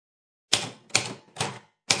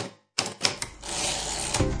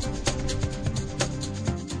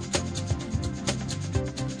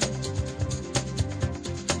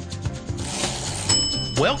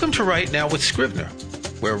Welcome to Write Now with Scrivener,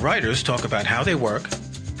 where writers talk about how they work,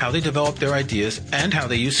 how they develop their ideas, and how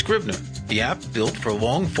they use Scrivener, the app built for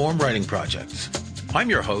long-form writing projects.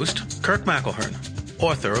 I'm your host, Kirk McElhearn,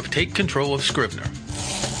 author of Take Control of Scrivener.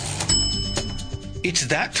 It's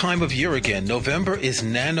that time of year again. November is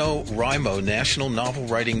NaNoWriMo, National Novel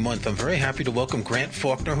Writing Month. I'm very happy to welcome Grant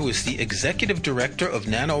Faulkner, who is the Executive Director of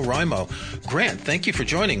NaNoWriMo. Grant, thank you for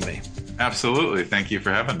joining me. Absolutely. Thank you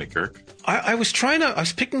for having me, Kirk. I was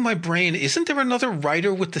picking my brain. Isn't there another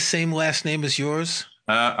writer with the same last name as yours?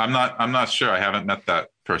 I'm not sure. I haven't met that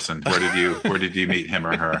person. Where did you meet him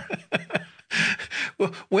or her?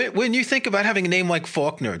 Well, when you think about having a name like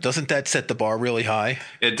Faulkner, doesn't that set the bar really high?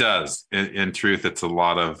 It does. In truth, it's a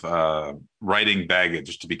lot of writing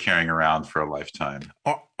baggage to be carrying around for a lifetime.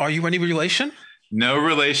 Are you any relation? No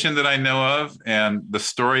relation that I know of. And the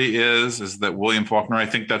story is that William Faulkner, I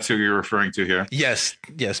think that's who you're referring to here. Yes,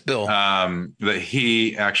 Bill. That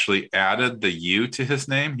he actually added the U to his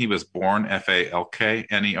name. He was born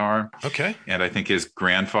Falkner. Okay. And I think his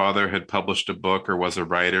grandfather had published a book or was a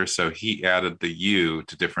writer. So he added the U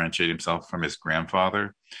to differentiate himself from his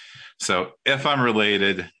grandfather. So if I'm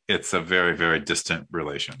related, it's a very, very distant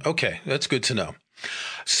relation. Okay, that's good to know.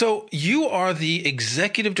 So you are the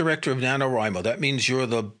executive director of NaNoWriMo. That means you're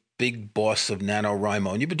the big boss of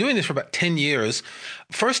NaNoWriMo. And you've been doing this for about 10 years.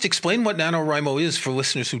 First, explain what NaNoWriMo is for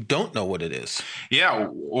listeners who don't know what it is. Yeah,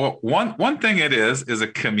 well, one thing it is a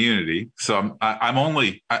community. So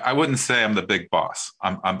I wouldn't say I'm the big boss.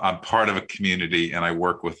 I'm part of a community, and I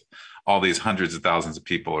work with all these hundreds of thousands of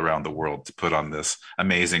people around the world to put on this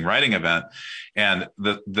amazing writing event. And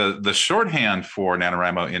the shorthand for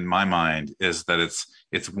NaNoWriMo in my mind is that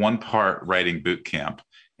it's one part writing boot camp.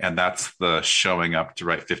 And that's the showing up to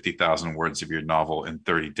write 50,000 words of your novel in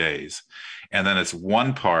 30 days. And then it's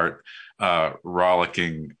one part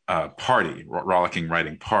rollicking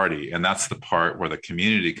writing party. And that's the part where the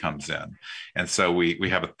community comes in. And so we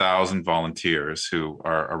have 1,000 volunteers who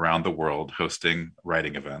are around the world hosting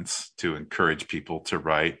writing events to encourage people to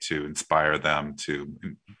write, to inspire them, to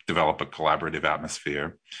develop a collaborative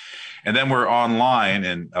atmosphere. And then we're online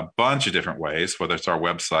in a bunch of different ways, whether it's our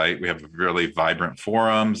website. We have really vibrant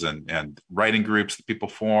forums and writing groups that people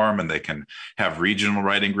form, and they can have regional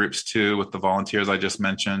writing groups too with the volunteers I just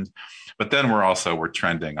mentioned. But then we're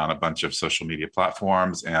trending on a bunch of social media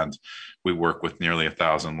platforms, and we work with nearly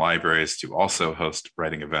 1,000 libraries to also host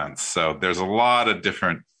writing events. So there's a lot of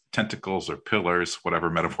different tentacles or pillars, whatever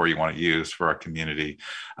metaphor you want to use for our community.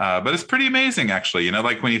 But it's pretty amazing, actually.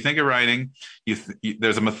 Like when you think of writing,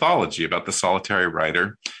 there's a mythology about the solitary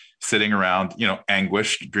writer sitting around,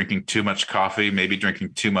 anguished, drinking too much coffee, maybe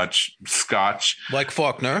drinking too much scotch. Like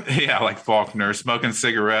Faulkner. Yeah, like Faulkner, smoking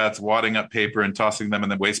cigarettes, wadding up paper and tossing them in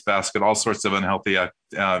the wastebasket, all sorts of unhealthy,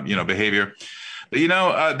 behavior.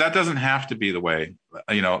 But, that doesn't have to be the way.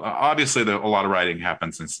 Obviously, a lot of writing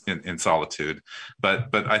happens in solitude.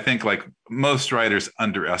 But I think like most writers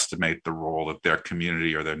underestimate the role that their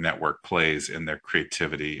community or their network plays in their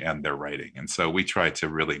creativity and their writing. And so we try to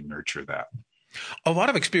really nurture that. A lot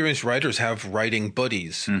of experienced writers have writing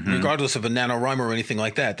buddies, regardless of a NaNoWriMo or anything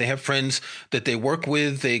like that. They have friends that they work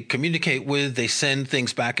with, they communicate with, they send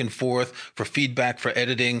things back and forth for feedback, for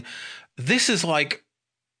editing. This is like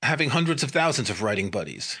having hundreds of thousands of writing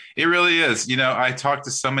buddies. It really is. I talk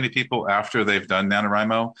to so many people after they've done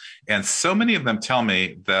NaNoWriMo, and so many of them tell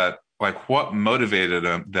me that like what motivated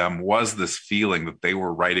them was this feeling that they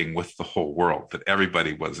were writing with the whole world, that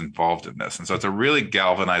everybody was involved in this. And so it's a really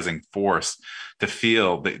galvanizing force to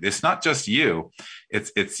feel that it's not just you,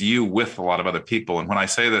 it's you with a lot of other people. And when I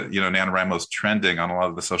say that, NaNoWriMo is trending on a lot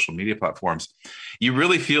of the social media platforms, you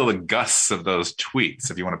really feel the gusts of those tweets,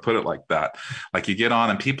 if you want to put it like that. Like you get on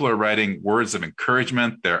and people are writing words of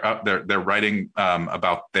encouragement. They're writing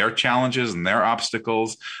about their challenges and their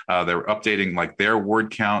obstacles. They're updating like their word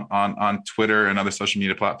count on Twitter and other social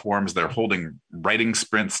media platforms. They're holding writing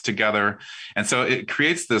sprints together. And so it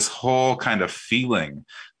creates this whole kind of feeling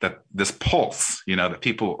that this pulse, that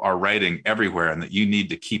people are writing everywhere and that you need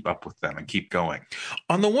to keep up with them and keep going.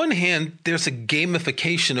 On the one hand, there's a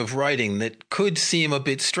gamification of writing that could seem a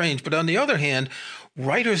bit strange. But on the other hand,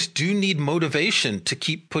 writers do need motivation to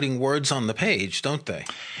keep putting words on the page, don't they?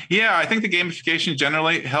 Yeah, I think the gamification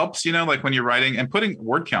generally helps, like when you're writing and putting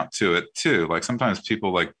word count to it too. Like sometimes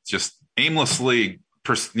people like just aimlessly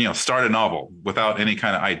start a novel without any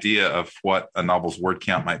kind of idea of what a novel's word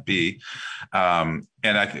count might be.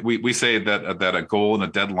 And we say that a goal and a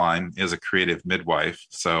deadline is a creative midwife.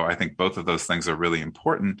 So I think both of those things are really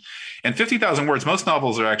important. And 50,000 words, most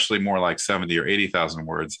novels are actually more like 70 or 80,000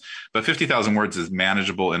 words, but 50,000 words is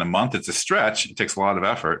manageable in a month. It's a stretch. It takes a lot of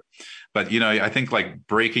effort. But, I think like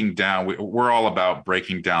breaking down, we're all about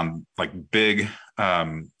breaking down like big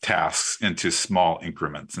tasks into small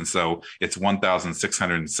increments. And so it's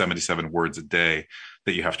 1,677 words a day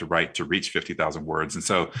that you have to write to reach 50,000 words. And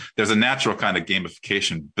so there's a natural kind of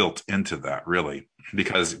gamification built into that, really,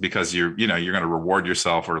 because you're going to reward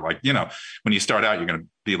yourself, or like, when you start out, you're going to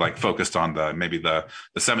be like focused on maybe the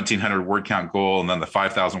 1,700 word count goal, and then the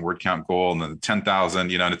 5,000 word count goal, and then the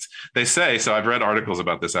 10,000, and they say, so I've read articles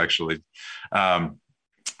about this actually. A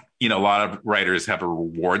lot of writers have a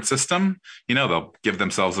reward system. They'll give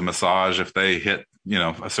themselves a massage if they hit,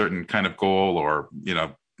 a certain kind of goal, or,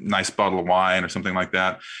 nice bottle of wine or something like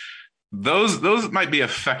that. Those might be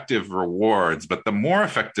effective rewards, but the more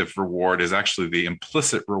effective reward is actually the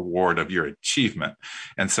implicit reward of your achievement.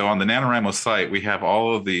 And so on the NaNoWriMo site, we have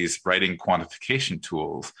all of these writing quantification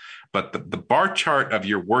tools, but the bar chart of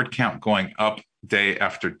your word count going up day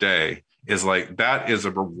after day is like, that is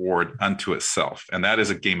a reward unto itself. And that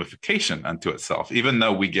is a gamification unto itself, even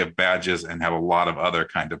though we give badges and have a lot of other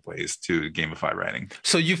kind of ways to gamify writing.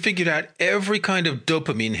 So you figured out every kind of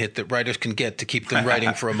dopamine hit that writers can get to keep them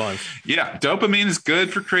writing for a month. Yeah. Dopamine is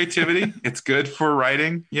good for creativity. It's good for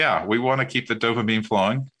writing. Yeah. We want to keep the dopamine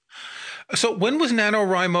flowing. So when was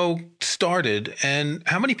NaNoWriMo started, and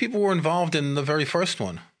how many people were involved in the very first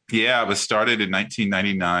one? Yeah, it was started in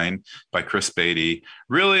 1999 by Chris Beatty,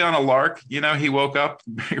 really on a lark. He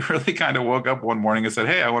really kind of woke up one morning and said,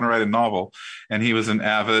 hey, I want to write a novel. And he was an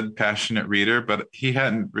avid, passionate reader, but he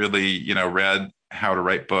hadn't really, read how to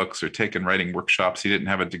write books or taken writing workshops. He didn't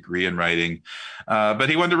have a degree in writing, but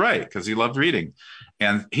he wanted to write because he loved reading.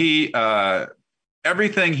 And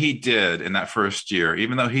everything he did in that first year,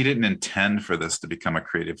 even though he didn't intend for this to become a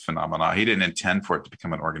creative phenomenon, he didn't intend for it to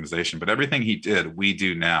become an organization, but everything he did, we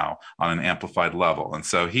do now on an amplified level. And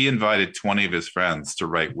so he invited 20 of his friends to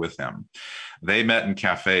write with him. They met in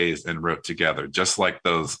cafes and wrote together, just like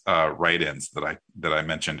those write-ins that I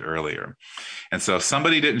mentioned earlier. And so if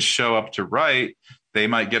somebody didn't show up to write, they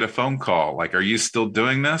might get a phone call like, are you still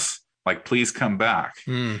doing this? Like, please come back.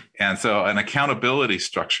 And so an accountability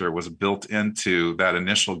structure was built into that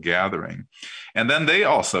initial gathering. And then they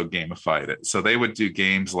also gamified it. So they would do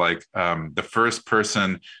games like the first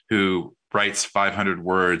person who writes 500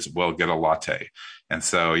 words will get a latte. And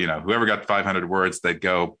so, whoever got 500 words, they'd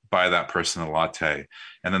go buy that person a latte.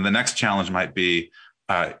 And then the next challenge might be,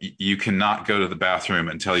 you cannot go to the bathroom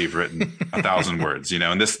until you've written 1,000 words,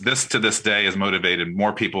 and this to this day has motivated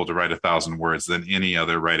more people to write 1,000 words than any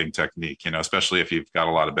other writing technique, especially if you've got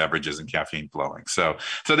a lot of beverages and caffeine flowing. So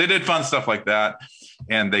they did fun stuff like that,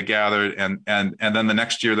 and they gathered, and then the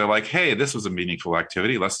next year they're like, hey, this was a meaningful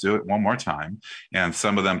activity. Let's do it one more time. And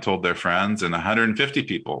some of them told their friends, and 150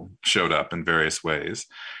 people showed up in various ways.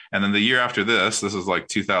 And then the year after this is like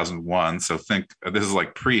 2001. So think this is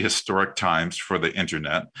like prehistoric times for the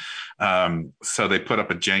internet. So they put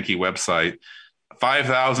up a janky website.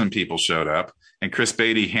 5,000 people showed up, and Chris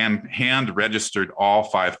Beatty hand registered all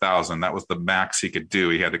 5,000. That was the max he could do.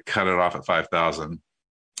 He had to cut it off at 5,000.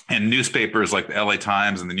 And newspapers like the LA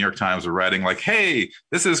Times and the New York Times were writing like, hey,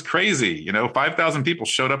 this is crazy. 5,000 people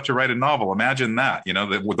showed up to write a novel. Imagine that,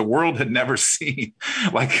 the world had never seen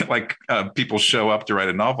like people show up to write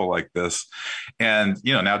a novel like this. And,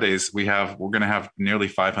 nowadays we're going to have nearly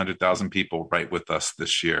 500,000 people write with us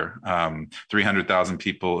this year, 300,000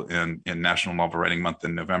 people in National Novel Writing Month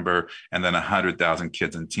in November, and then 100,000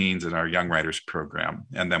 kids and teens in our Young Writers program.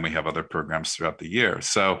 And then we have other programs throughout the year.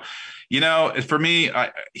 So, for me,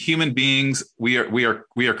 human beings, we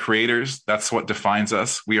are creators. That's what defines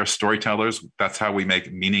us. We are storytellers. That's how we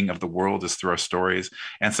make meaning of the world, is through our stories.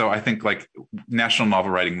 And so I think like National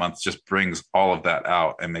Novel Writing Month just brings all of that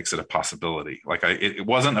out and makes it a possibility. Like I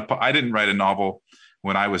didn't write a novel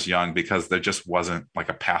when I was young because there just wasn't like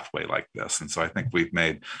a pathway like this. And so I think we've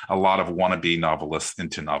made a lot of wannabe novelists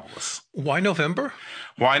into novelists. Why November?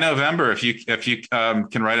 Why November? If you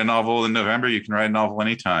can write a novel in November, you can write a novel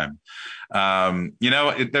anytime.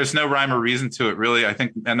 There's no rhyme or reason to it, really. I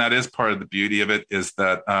think, and that is part of the beauty of it, is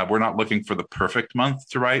that we're not looking for the perfect month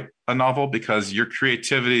to write a novel, because your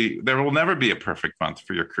creativity, there will never be a perfect month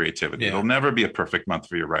for your creativity. Yeah. There'll never be a perfect month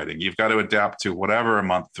for your writing. You've got to adapt to whatever a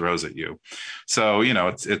month throws at you. So,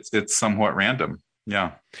 it's somewhat random.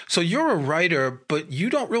 Yeah. So you're a writer, but you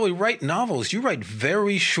don't really write novels. You write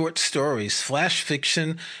very short stories, flash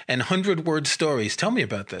fiction, and 100-word stories. Tell me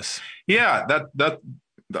about this. Yeah,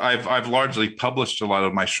 I've largely published a lot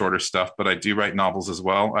of my shorter stuff, but I do write novels as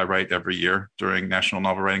well. I write every year during National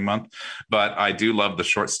Novel Writing Month, but I do love the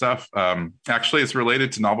short stuff. Actually, it's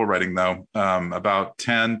related to novel writing, though. About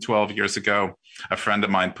 10, 12 years ago, a friend of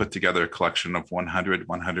mine put together a collection of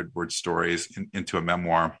 100 word stories into a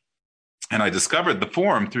memoir. And I discovered the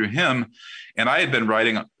forum through him. And I had been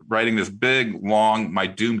writing this big, long, my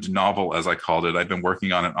doomed novel, as I called it. I'd been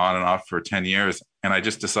working on it on and off for 10 years. And I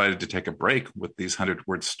just decided to take a break with these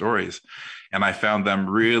 100 stories. And I found them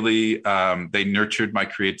really, they nurtured my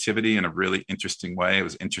creativity in a really interesting way. It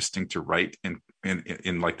was interesting to write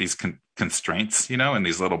in like these constraints, in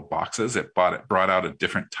these little boxes. It brought out a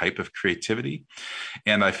different type of creativity.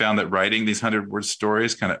 And I found that writing these 100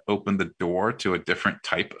 stories kind of opened the door to a different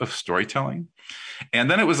type of storytelling.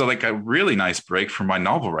 And then it was like a really nice break from my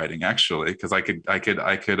novel writing, actually, because I could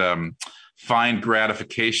find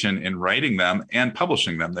gratification in writing them and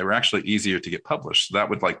publishing them. They were actually easier to get published. So that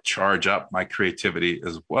would like charge up my creativity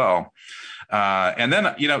as well. And then,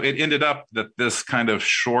 it ended up that this kind of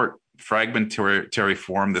short fragmentary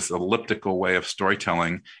form, this elliptical way of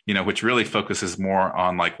storytelling, which really focuses more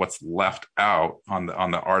on like what's left out on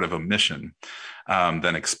the art of omission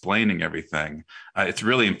than explaining everything. It's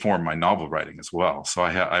really informed my novel writing as well. So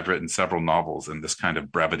I've written several novels in this kind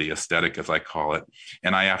of brevity aesthetic, as I call it.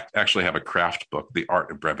 And I actually have a craft book, The Art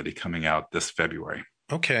of Brevity, coming out this February.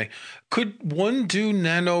 Okay. Could one do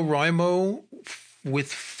NaNoWriMo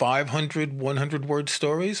with 500 100-word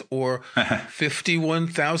stories or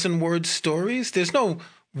 51,000 word stories? There's no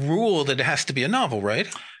rule that it has to be a novel, right?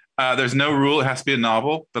 There's no rule it has to be a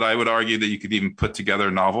novel, but I would argue that you could even put together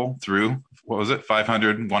a novel through,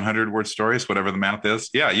 500, 100-word stories, whatever the math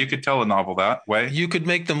is. Yeah, you could tell a novel that way. You could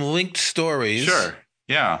make them linked stories. Sure.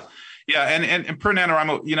 Yeah. Yeah. And per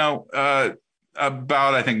NaNoWriMo,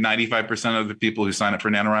 about, I think, 95% of the people who sign up for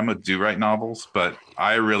NaNoWriMo do write novels, but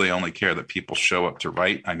I really only care that people show up to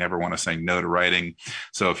write. I never want to say no to writing.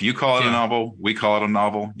 So if you call it a novel, we call it a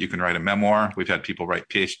novel. You can write a memoir. We've had people write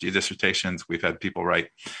PhD dissertations. We've had people write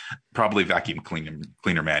probably vacuum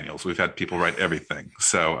cleaner manuals. We've had people write everything.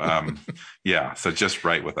 So so just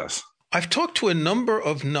write with us. I've talked to a number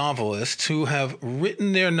of novelists who have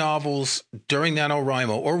written their novels during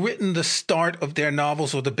NaNoWriMo or written the start of their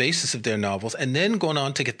novels or the basis of their novels and then gone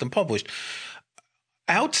on to get them published.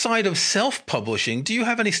 Outside of self-publishing, do you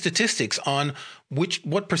have any statistics on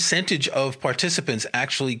what percentage of participants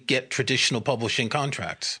actually get traditional publishing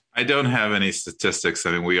contracts? I don't have any statistics.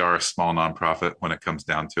 I mean, we are a small nonprofit when it comes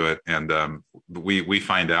down to it. And we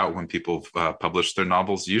find out when people publish their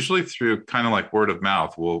novels, usually through kind of like word of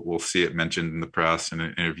mouth. We'll see it mentioned in the press in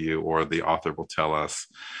an interview, or the author will tell us.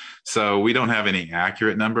 So we don't have any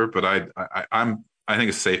accurate number, but I think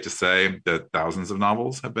it's safe to say that thousands of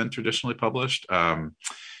novels have been traditionally published, and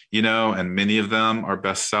many of them are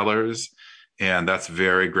bestsellers. And that's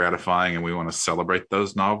very gratifying, and we want to celebrate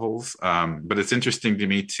those novels. But it's interesting to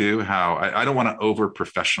me, too, how I don't want to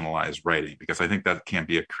over-professionalize writing, because I think that can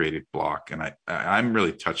be a creative block. And I'm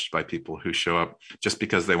really touched by people who show up just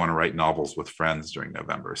because they want to write novels with friends during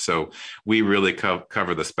November. So we really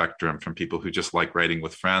cover the spectrum, from people who just like writing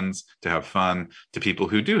with friends to have fun, to people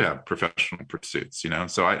who do have professional pursuits.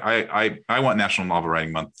 So I want National Novel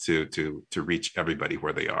Writing Month to reach everybody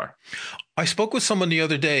where they are. I spoke with someone the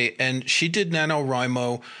other day, and she did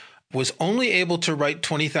NaNoWriMo, was only able to write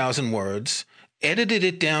 20,000 words, edited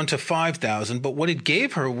it down to 5,000, but what it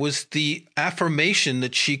gave her was the affirmation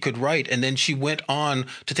that she could write, and then she went on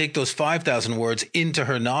to take those 5,000 words into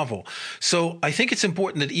her novel. So I think it's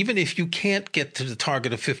important that even if you can't get to the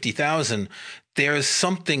target of 50,000, there is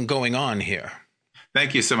something going on here.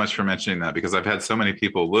 Thank you so much for mentioning that, because I've had so many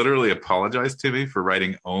people literally apologize to me for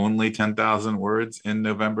writing only 10,000 words in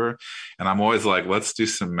November. And I'm always like, let's do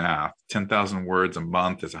some math. 10,000 words a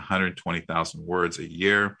month is 120,000 words a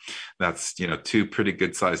year. That's, 2 pretty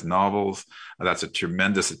good sized novels. That's a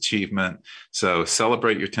tremendous achievement. So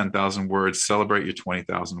celebrate your 10,000 words, celebrate your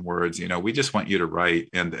 20,000 words. We just want you to write.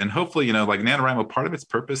 And hopefully, like NaNoWriMo, part of its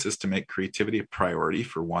purpose is to make creativity a priority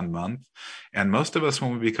for 1 month. And most of us,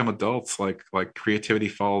 when we become adults, like creativity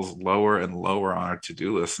falls lower and lower on our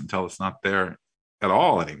to-do list until it's not there at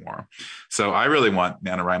all anymore. So I really want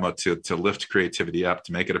NaNoWriMo to lift creativity up,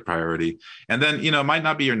 to make it a priority. And then, it might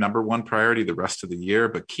not be your number one priority the rest of the year,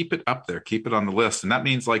 but keep it up there, keep it on the list. And that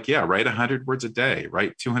means write 100 words a day,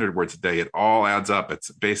 write 200 words a day. It all adds up.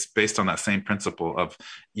 It's based on that same principle of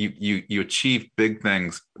you achieve big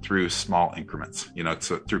things through small increments,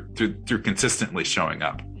 so through consistently showing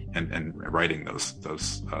up and writing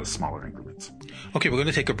those smaller increments. Okay, we're going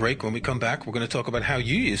to take a break. When we come back, we're going to talk about how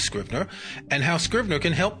you use Scrivener and how Scrivener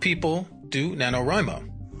can help people do NaNoWriMo.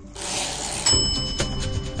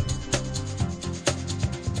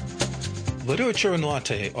 Literature and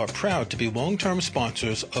Latte are proud to be long-term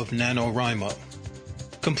sponsors of NaNoWriMo.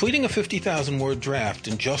 Completing a 50,000-word draft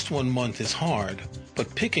in just 1 month is hard,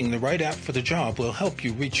 but picking the right app for the job will help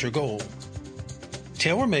you reach your goal.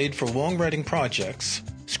 Tailor-made for long-writing projects,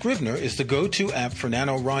 Scrivener is the go-to app for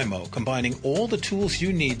NaNoWriMo, combining all the tools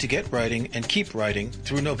you need to get writing and keep writing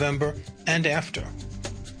through November and after.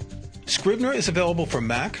 Scrivener is available for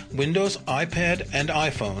Mac, Windows, iPad, and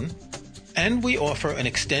iPhone, and we offer an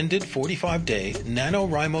extended 45-day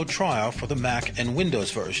NaNoWriMo trial for the Mac and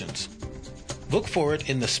Windows versions. Look for it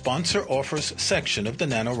in the Sponsor Offers section of the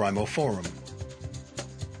NaNoWriMo forum.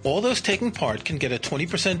 All those taking part can get a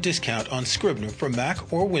 20% discount on Scrivener for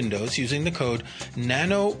Mac or Windows using the code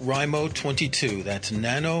NaNoWriMo22. That's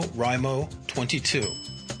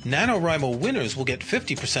NaNoWriMo22. NaNoWriMo winners will get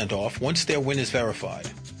 50% off once their win is verified.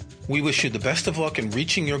 We wish you the best of luck in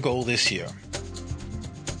reaching your goal this year.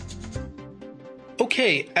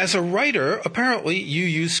 Okay, as a writer, apparently you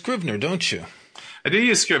use Scrivener, don't you? I do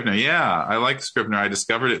use Scrivener. Yeah, I like Scrivener. I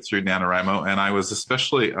discovered it through NaNoWriMo, and I was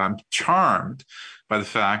especially charmed by the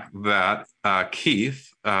fact that Keith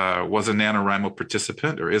was a NaNoWriMo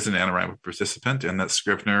participant, or is a NaNoWriMo participant, and that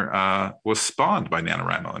Scrivener was spawned by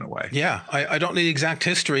NaNoWriMo in a way. Yeah, I don't need exact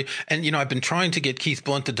history. And, I've been trying to get Keith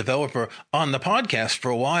Blunt, the developer, on the podcast for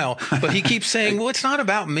a while, but he keeps saying, well, it's not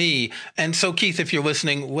about me. And so, Keith, if you're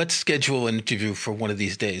listening, let's schedule an interview for one of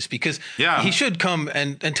these days, because he should come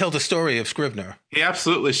and tell the story of Scrivener. He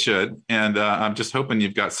absolutely should. And I'm just hoping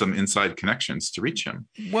you've got some inside connections to reach him.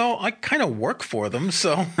 Well, I kind of work for them.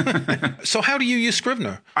 So how do you use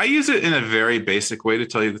Scrivener? I use it in a very basic way, to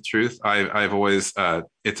tell you the truth. I've always,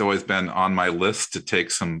 it's always been on my list to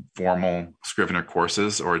take some formal Scrivener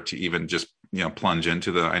courses, or to even just, plunge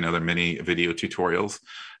into I know there are many video tutorials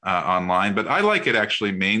online, but I like it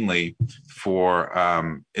actually mainly for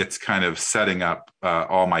it's kind of setting up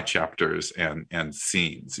all my chapters and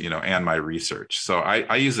scenes, and my research. So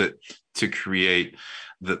I use it to create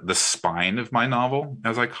the spine of my novel,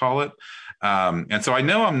 as I call it. And so I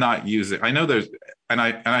know I'm not using, I know there's, and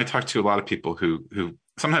I talk to a lot of people who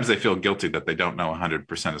sometimes they feel guilty that they don't know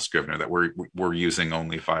 100% of Scrivener, that we're using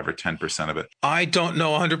only 5 or 10% of it. I don't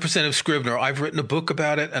know 100% of Scrivener. I've written a book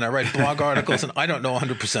about it, and I write blog articles, and I don't know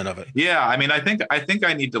 100% of it. Yeah, I mean, I think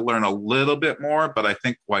I need to learn a little bit more, but I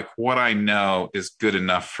think like what I know is good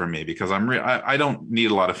enough for me, because I don't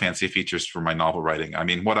need a lot of fancy features for my novel writing. I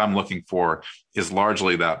mean, what I'm looking for is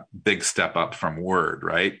largely that big step up from Word,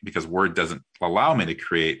 right? Because Word doesn't allow me to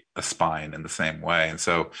create a spine in the same way. And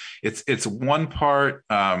so it's one part,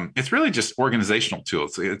 it's really just organizational tool.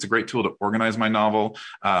 It's a great tool to organize my novel.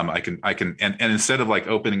 I can, and instead of like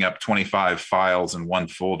opening up 25 files in one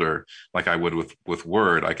folder, like I would with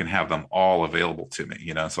Word, I can have them all available to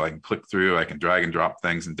me, so I can click through, I can drag and drop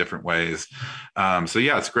things in different ways. So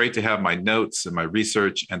yeah, it's great to have my notes and my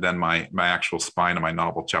research, and then my actual spine of my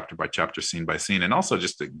novel, chapter by chapter, scene by scene, and also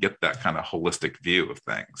just to get that kind of holistic view of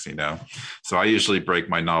things, So I usually break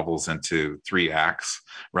my novels into 3 acts,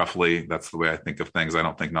 roughly. That's the way I think of things. I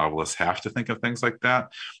don't think novelists have to think of things like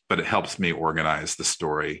that, but it helps me organize the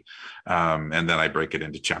story. And then I break it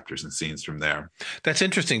into chapters and scenes from there. That's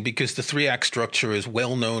interesting, because the 3-act structure is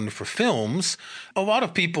well known for films. A lot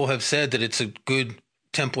of people have said that it's a good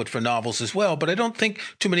template for novels as well, but I don't think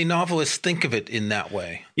too many novelists think of it in that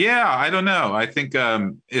way. Yeah, I don't know. I think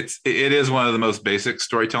it is one of the most basic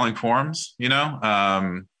storytelling forms,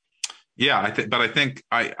 Yeah, I think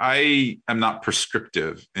I am not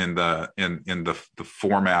prescriptive in the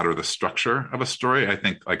format or the structure of a story. I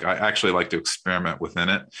think I actually like to experiment within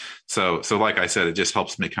it. So like I said, it just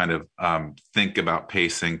helps me kind of think about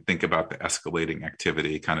pacing, think about the escalating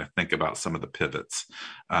activity, kind of think about some of the pivots,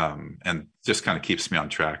 and just kind of keeps me on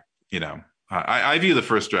track. I view the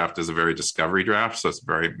first draft as a very discovery draft, so it's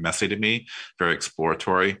very messy to me, very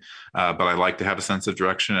exploratory. But I like to have a sense of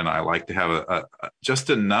direction, and I like to have a just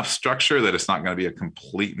enough structure that it's not going to be a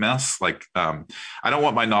complete mess. Like I don't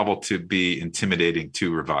want my novel to be intimidating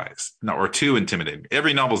to revise, or too intimidating.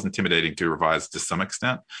 Every novel is intimidating to revise to some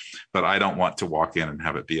extent, but I don't want to walk in and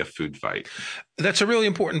have it be a food fight. That's a really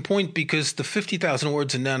important point, because the 50,000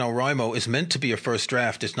 words in NaNoWriMo is meant to be a first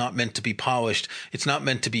draft. It's not meant to be polished. It's not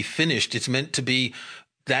meant to be finished. It's meant to be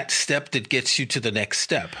that step that gets you to the next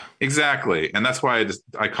step. Exactly. And that's why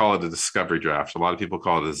I call it a discovery draft. A lot of people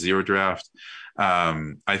call it a zero draft.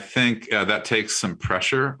 I think that takes some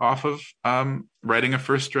pressure off of writing a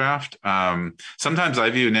first draft. Sometimes I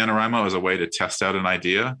view NaNoWriMo as a way to test out an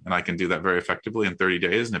idea, and I can do that very effectively in 30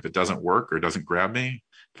 days. And if it doesn't work or doesn't grab me,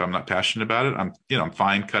 If I'm not passionate about it, I'm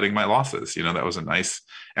fine cutting my losses. That was a nice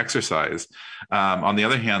exercise. On the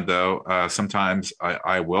other hand, though, sometimes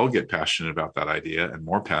I will get passionate about that idea and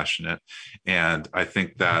more passionate. And I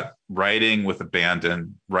think that writing with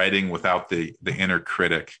abandon, writing without the inner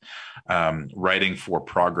critic, writing for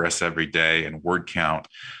progress every day and word count,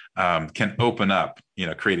 can open up,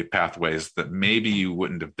 creative pathways that maybe you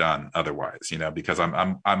wouldn't have done otherwise, because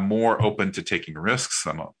I'm more open to taking risks.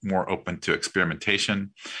 I'm more open to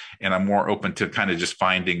experimentation, and I'm more open to kind of just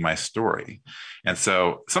finding my story. And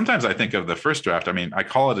so sometimes I think of the first draft, I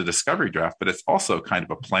call it a discovery draft, but it's also kind of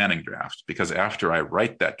a planning draft, because after I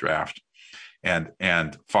write that draft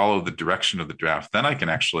and follow the direction of the draft, then I can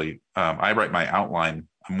actually, I write my outline,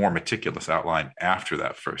 a more meticulous outline after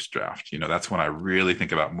that first draft. That's when I really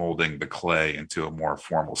think about molding the clay into a more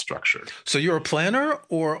formal structure. So you're a planner,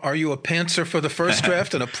 or are you a pantser for the first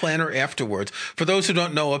draft and a planner afterwards? For those who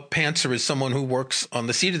don't know, a pantser is someone who works on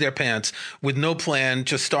the seat of their pants with no plan,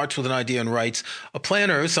 just starts with an idea and writes. A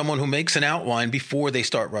planner is someone who makes an outline before they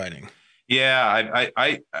start writing. Yeah,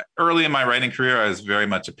 I early in my writing career, I was very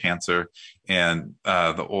much a pantser, and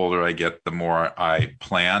the older I get, the more I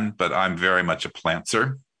plan. But I'm very much a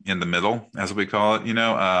plantser in the middle, as we call it.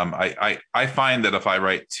 I find that if I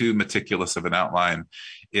write too meticulous of an outline,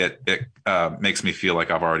 it makes me feel like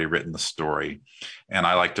I've already written the story, and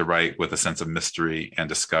I like to write with a sense of mystery and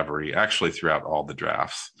discovery, actually throughout all the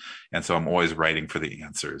drafts. And so I'm always writing for the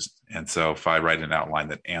answers. And so if I write an outline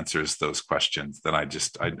that answers those questions, then I'm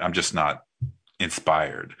just not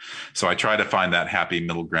inspired. So I try to find that happy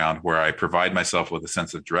middle ground where I provide myself with a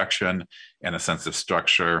sense of direction and a sense of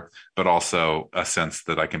structure, but also a sense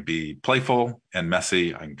that I can be playful and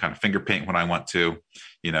messy. I can kind of finger paint when I want to,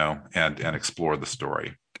 and explore the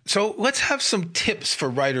story. So let's have some tips for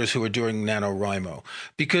writers who are doing NaNoWriMo,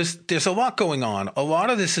 because there's a lot going on. A lot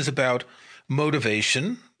of this is about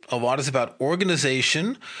motivation. A lot is about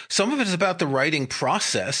organization. Some of it is about the writing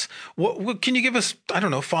process. What can you give us,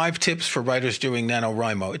 5 tips for writers doing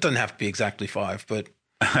NaNoWriMo? It doesn't have to be exactly 5, but...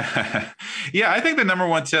 Yeah, I think the number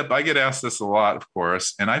one tip, I get asked this a lot, of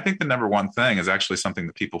course, and I think the number one thing is actually something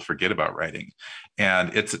that people forget about writing,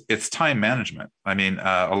 and it's time management.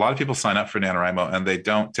 A lot of people sign up for NaNoWriMo and they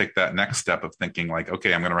don't take that next step of thinking like,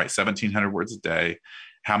 okay, I'm going to write 1,700 words a day.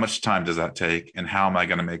 How much time does that take? And how am I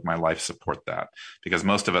going to make my life support that? Because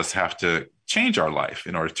most of us have to change our life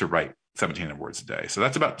in order to write 1,700 words a day. So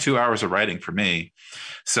that's about 2 hours of writing for me.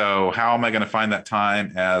 So how am I going to find that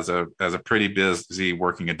time as a pretty busy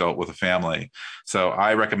working adult with a family? So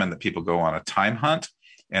I recommend that people go on a time hunt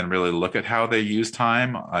and really look at how they use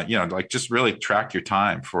time, just really track your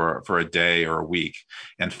time for a day or a week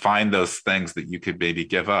and find those things that you could maybe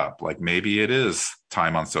give up. Like maybe it is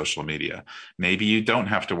time on social media. Maybe you don't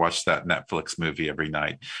have to watch that Netflix movie every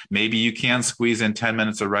night. Maybe you can squeeze in 10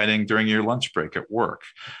 minutes of writing during your lunch break at work.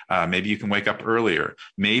 Maybe you can wake up earlier.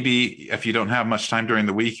 Maybe if you don't have much time during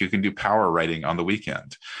the week, you can do power writing on the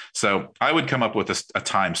weekend. So I would come up with a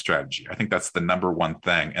time strategy. I think that's the number one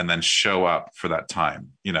thing, and then show up for that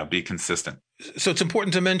time, be consistent. So it's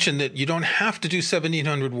important to mention that you don't have to do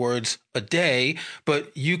 1,700 words a day,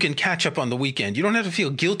 but you can catch up on the weekend. You don't have to feel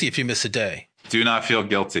guilty if you miss a day. Do not feel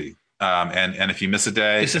guilty. And if you miss a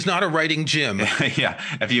day, this is not a writing gym. Yeah.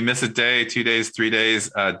 If you miss a day, 2 days, 3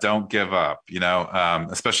 days, don't give up,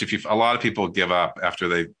 especially if a lot of people give up after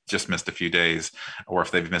they just missed a few days, or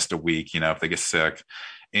if they've missed a week, if they get sick.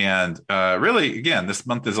 And really, again, this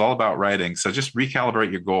month is all about writing. So just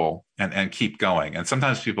recalibrate your goal and keep going. And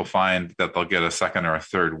sometimes people find that they'll get a second or a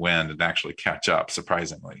third wind and actually catch up,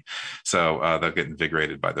 surprisingly. So they'll get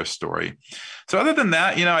invigorated by their story. So other than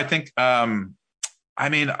that, I think,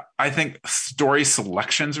 I think story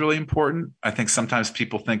selection is really important. I think sometimes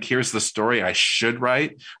people think, here's the story I should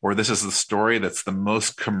write, or this is the story that's the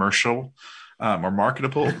most commercial or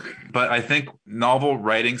marketable. But I think novel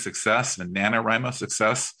writing success and NaNoWriMo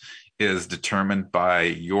success is determined by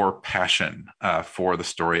your passion for the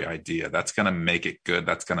story idea. That's going to make it good.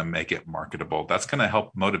 That's going to make it marketable. That's going to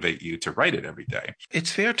help motivate you to write it every day.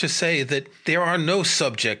 It's fair to say that there are no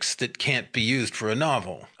subjects that can't be used for a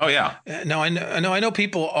novel. Oh, yeah. Now, I know there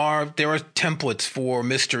are templates for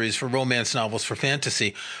mysteries, for romance novels, for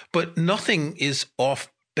fantasy, but nothing is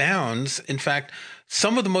off bounds. In fact,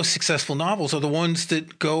 some of the most successful novels are the ones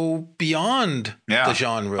that go beyond the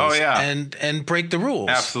genres and break the rules.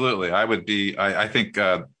 Absolutely. I think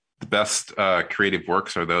the best creative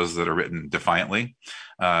works are those that are written defiantly,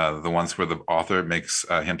 the ones where the author makes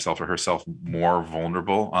himself or herself more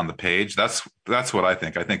vulnerable on the page. That's what I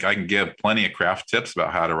think. I think I can give plenty of craft tips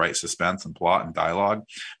about how to write suspense and plot and dialogue,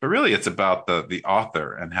 but really it's about the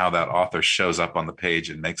author and how that author shows up on the page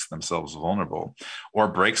and makes themselves vulnerable or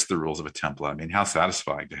breaks the rules of a template. I mean, how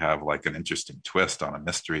satisfying to have like an interesting twist on a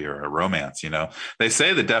mystery or a romance. They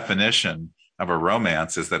say the definition of a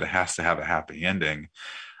romance is that it has to have a happy ending.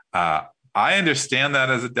 I understand that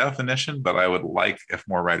as a definition, but I would like if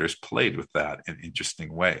more writers played with that in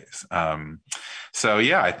interesting ways. So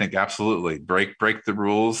yeah, I think absolutely break the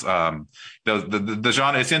rules. The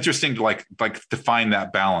genre. It's interesting to like to find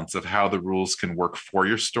that balance of how the rules can work for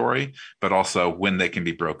your story, but also when they can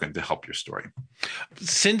be broken to help your story.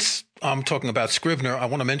 Since I'm talking about Scrivener, I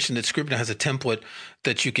want to mention that Scrivener has a template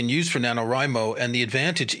that you can use for NaNoWriMo, and the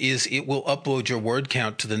advantage is it will upload your word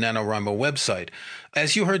count to the NaNoWriMo website.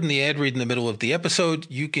 As you heard in the ad read in the middle of the episode,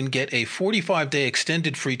 you can get a 45-day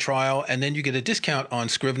extended free trial, and then you get a discount on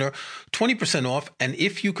Scrivener, 20% off, and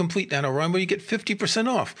if you complete NaNoWriMo, you get 50%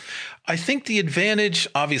 off. I think the advantage,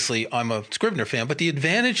 obviously I'm a Scrivener fan, but the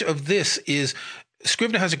advantage of this is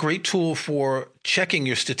Scrivener has a great tool for checking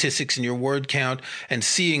your statistics and your word count and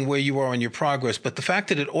seeing where you are in your progress. But the fact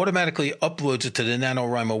that it automatically uploads it to the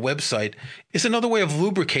NaNoWriMo website is another way of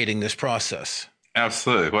lubricating this process.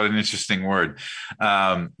 Absolutely. What an interesting word.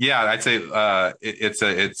 Yeah, I'd say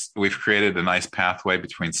we've created a nice pathway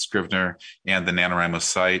between Scrivener and the NaNoWriMo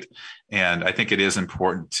site. And I think it is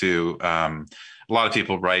important to, a lot of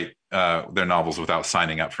people write their novels without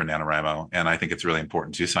signing up for NaNoWriMo. And I think it's really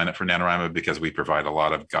important to sign up for NaNoWriMo because we provide a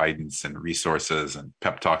lot of guidance and resources and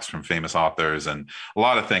pep talks from famous authors and a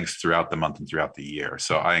lot of things throughout the month and throughout the year.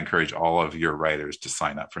 So I encourage all of your writers to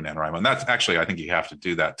sign up for NaNoWriMo. And that's actually, I think you have to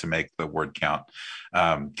do that to make the word count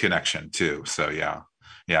connection too. So yeah.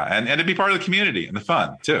 Yeah. And to be part of the community and the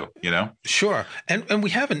fun too, Sure. And we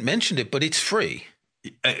haven't mentioned it, but it's free.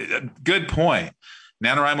 Good point.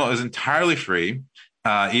 NaNoWriMo is entirely free.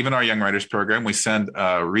 Even our Young Writers program, we send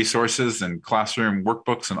resources and classroom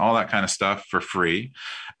workbooks and all that kind of stuff for free.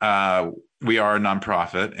 We are a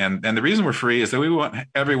nonprofit. And the reason we're free is that we want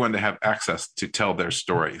everyone to have access to tell their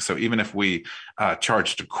story. So even if we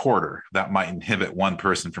charged a quarter, that might inhibit one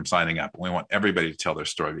person from signing up. We want everybody to tell their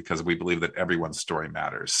story because we believe that everyone's story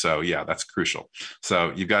matters. So yeah, that's crucial.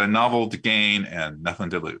 So you've got a novel to gain and nothing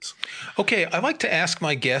to lose. Okay, I like to ask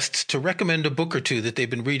my guests to recommend a book or two that they've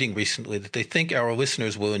been reading recently that they think our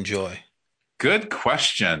listeners will enjoy. Good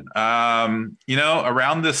question.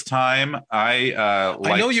 Around this time, I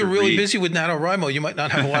know you're really busy with NaNoWriMo. You might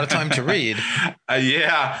not have a lot of time to read.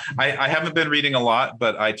 Yeah, I haven't been reading a lot,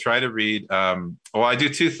 but I try to read. I do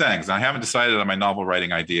two things. I haven't decided on my novel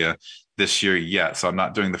writing idea this year yet, so I'm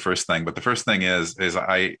not doing the first thing. But the first thing is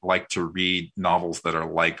I like to read novels that are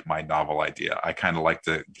like my novel idea. I kind of like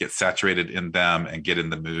to get saturated in them and get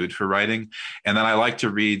in the mood for writing. And then I like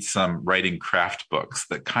to read some writing craft books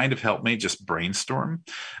that kind of help me just brainstorm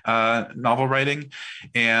novel writing.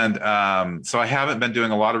 And so I haven't been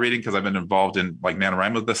doing a lot of reading because I've been involved in like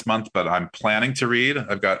NaNoWriMo this month, but I'm planning to read.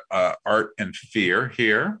 I've got Art and Fear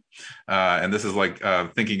here. And this is like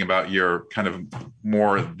thinking about your kind of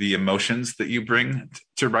more the emotions that you bring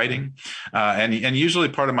to writing. And usually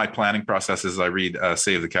part of my planning process is I read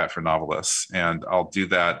Save the Cat for Novelists. And I'll do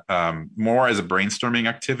that more as a brainstorming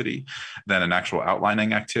activity than an actual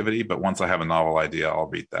outlining activity. But once I have a novel idea, I'll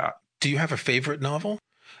read that. Do you have a favorite novel?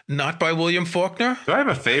 Not by William Faulkner? Do I have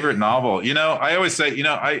a favorite novel? I always say,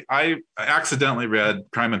 I accidentally read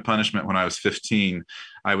Crime and Punishment when I was 15.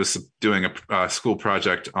 I was doing a school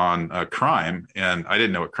project on crime, and I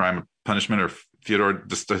didn't know what Crime and Punishment or Fyodor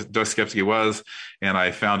Dostoevsky was. And I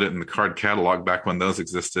found it in the card catalog back when those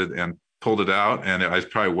existed and pulled it out. And I was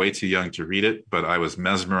probably way too young to read it, but I was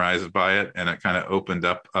mesmerized by it. And it kind of opened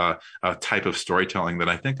up a type of storytelling that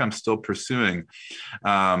I think I'm still pursuing.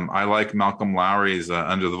 I like Malcolm Lowry's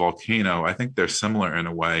Under the Volcano. I think they're similar in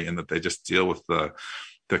a way in that they just deal with the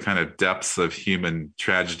kind of depths of human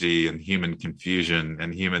tragedy and human confusion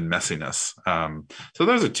and human messiness. So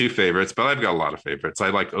those are two favorites, but I've got a lot of favorites.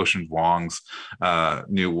 I like Ocean Vuong's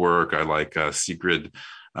new work. I like Sigrid.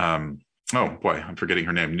 I'm forgetting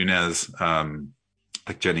her name. Nunez.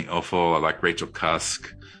 Like Jenny Offal. I like Rachel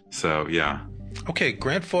Cusk. So yeah. Okay,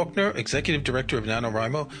 Grant Faulkner, Executive Director of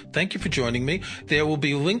NaNoWriMo, thank you for joining me. There will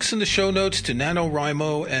be links in the show notes to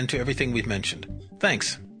NaNoWriMo and to everything we've mentioned.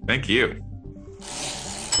 Thanks. Thank you.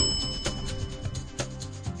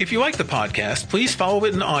 If you like the podcast, please follow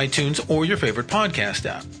it in iTunes or your favorite podcast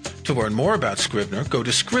app. To learn more about Scrivener, go to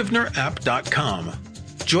scrivenerapp.com.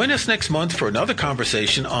 Join us next month for another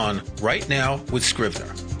conversation on Right Now with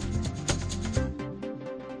Scrivener.